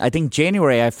year, I think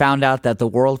January, I found out that the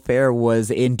World Fair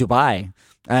was in Dubai.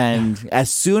 And as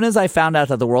soon as I found out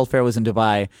that the World Fair was in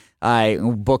Dubai, I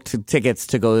booked tickets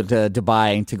to go to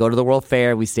Dubai, to go to the World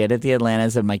Fair. We stayed at the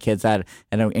Atlantis, and my kids had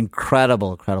an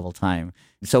incredible, incredible time.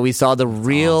 So we saw the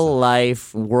real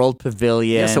life World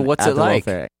Pavilion. Yeah, so what's it like?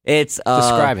 It's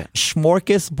Describe it.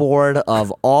 Smorgasbord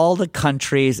of all the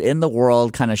countries in the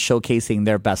world kind of showcasing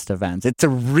their best events. It's a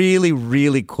really,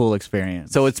 really cool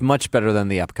experience. So it's much better than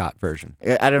the Epcot version.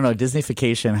 I don't know.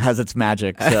 Disneyfication has its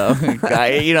magic. So,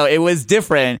 it was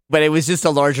different, but it was just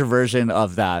a larger version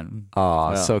of that.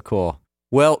 Oh, so cool.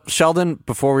 Well, Sheldon,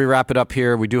 before we wrap it up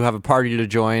here, we do have a party to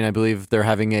join. I believe they're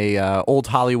having a old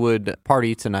Hollywood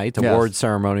party tonight, award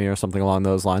ceremony or something along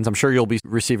those lines. I'm sure you'll be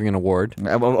receiving an award.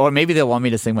 Or maybe they'll want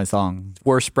me to sing my song.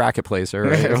 Worst bracket placer.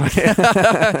 Right?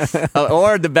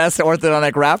 Or the best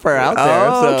orthodontic rapper out there.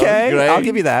 Oh, okay. Right? I'll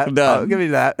give you that. Done. I'll give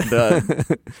you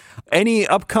that. Any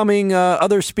upcoming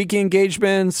other speaking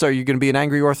engagements? Are you going to be an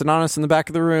angry orthodontist in the back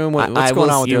of the room? What's going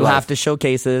on with your life? You have to show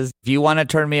cases. If you want to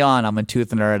turn me on, I'm a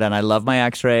tooth nerd, and I love my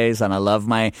x-rays, and I love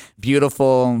my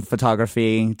beautiful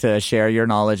photography to share your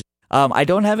knowledge. I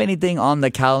don't have anything on the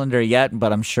calendar yet,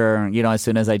 but I'm sure, as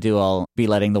soon as I do, I'll be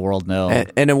letting the world know.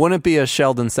 And it wouldn't be a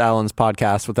Sheldon Salins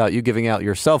podcast without you giving out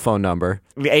your cell phone number.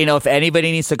 If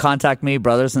anybody needs to contact me,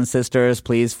 brothers and sisters,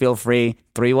 please feel free.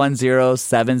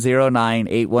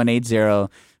 310-709-8180.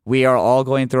 We are all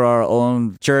going through our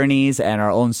own journeys and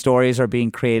our own stories are being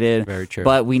created. Very true.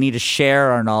 But we need to share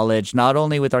our knowledge, not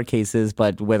only with our cases,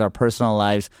 but with our personal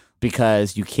lives,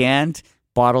 because you can't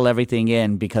bottle everything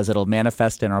in because it'll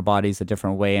manifest in our bodies a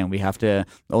different way, and we have to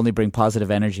only bring positive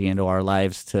energy into our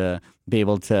lives to be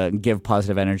able to give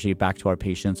positive energy back to our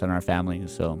patients and our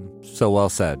families. So well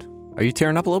said. Are you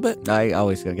tearing up a little bit? I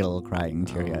always get a little crying,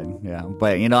 teary-eyed. Yeah,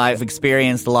 but I've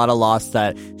experienced a lot of loss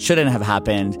that shouldn't have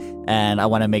happened, and I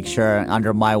want to make sure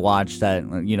under my watch that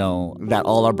that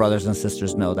all our brothers and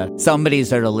sisters know that somebody's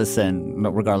there to listen,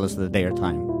 regardless of the day or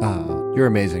time. You're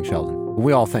amazing, Sheldon.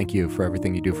 We all thank you for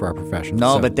everything you do for our profession.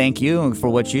 But thank you for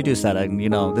what you do, Seta.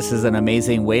 This is an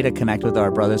amazing way to connect with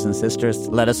our brothers and sisters.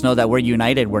 Let us know that we're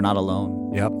united. We're not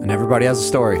alone. Yep. And everybody has a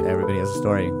story. Everybody has a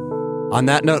story. On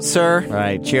that note, sir. All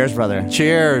right. Cheers, brother.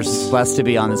 Cheers. Blessed to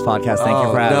be on this podcast. Thank you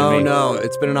for having me. No.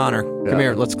 It's been an honor. Come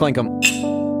here. Let's clink them.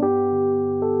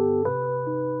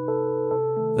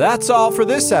 That's all for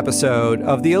this episode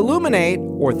of the Illuminate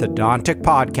Orthodontic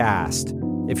Podcast.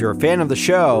 If you're a fan of the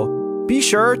show, be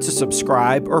sure to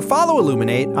subscribe or follow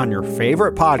Illuminate on your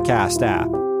favorite podcast app.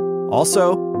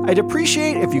 Also, I'd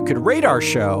appreciate if you could rate our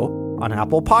show on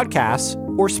Apple Podcasts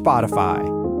or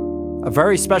Spotify. A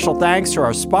very special thanks to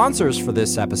our sponsors for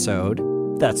this episode.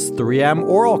 That's 3M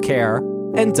Oral Care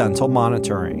and Dental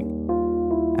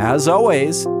Monitoring. As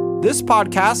always, this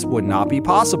podcast would not be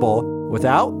possible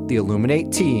without the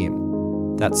Illuminate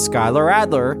team. That's Skylar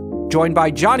Adler, joined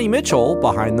by Johnny Mitchell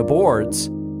behind the boards,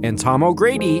 and Tom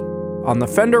O'Grady on the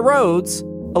Fender Rhodes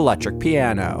electric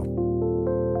piano.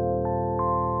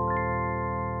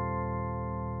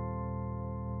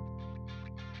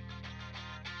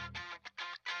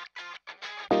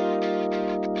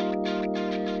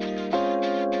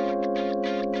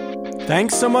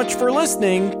 Thanks so much for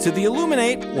listening to the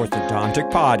Illuminate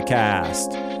Orthodontic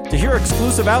Podcast. To hear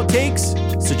exclusive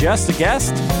outtakes, suggest a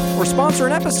guest, or sponsor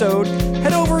an episode,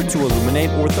 head over to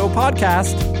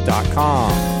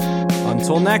illuminateorthopodcast.com.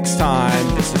 Until next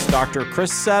time, this is Dr.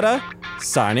 Chris Seta,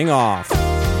 signing off.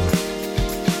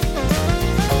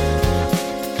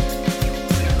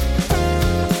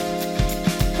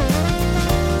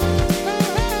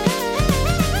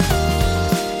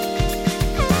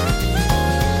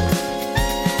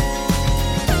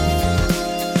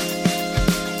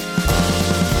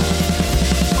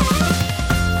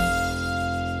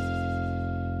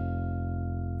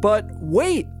 But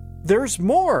wait, there's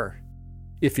more.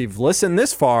 If you've listened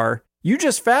this far, you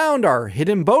just found our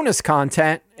hidden bonus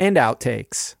content and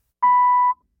outtakes.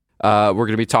 We're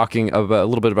going to be talking a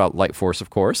little bit about Light Force, of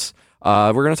course.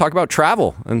 We're going to talk about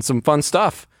travel and some fun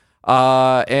stuff.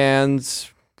 And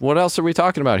what else are we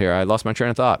talking about here? I lost my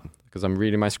train of thought because I'm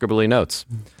reading my scribbly notes.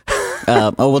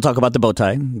 We'll talk about the bow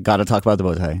tie. Got to talk about the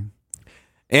bow tie.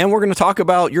 And we're going to talk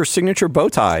about your signature bow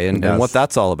tie and what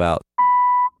that's all about.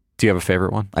 Do you have a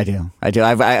favorite one? I do.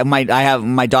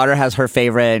 My daughter has her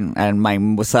favorite, and my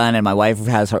son and my wife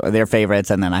has their favorites,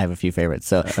 and then I have a few favorites.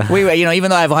 So even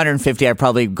though I have 150, I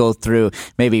probably go through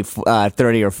maybe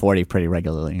 30 or 40 pretty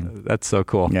regularly. That's so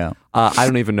cool. Yeah. I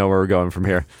don't even know where we're going from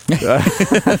here.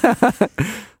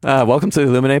 Welcome to the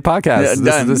Illuminate Podcast.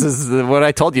 This is what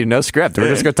I told you. No script. We're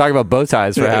just going to talk about bow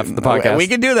ties for half the podcast. We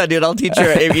can do that, dude. I'll teach you.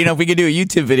 If we could do a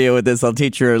YouTube video with this, I'll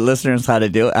teach your listeners how to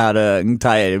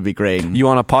tie it. It'd be great. You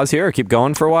want to pause here or keep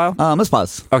going for a while? Let's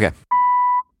pause. Okay.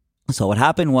 So what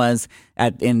happened was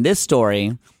in this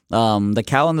story, the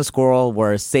cow and the squirrel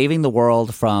were saving the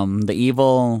world from the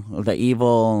evil.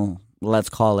 Let's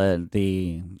call it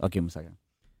the. I'll give him a second.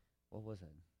 What was it?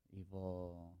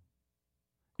 Evil.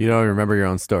 You don't remember your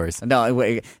own stories.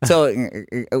 No. So,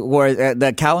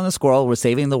 the cow and the squirrel were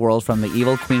saving the world from the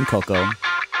evil Queen Coco.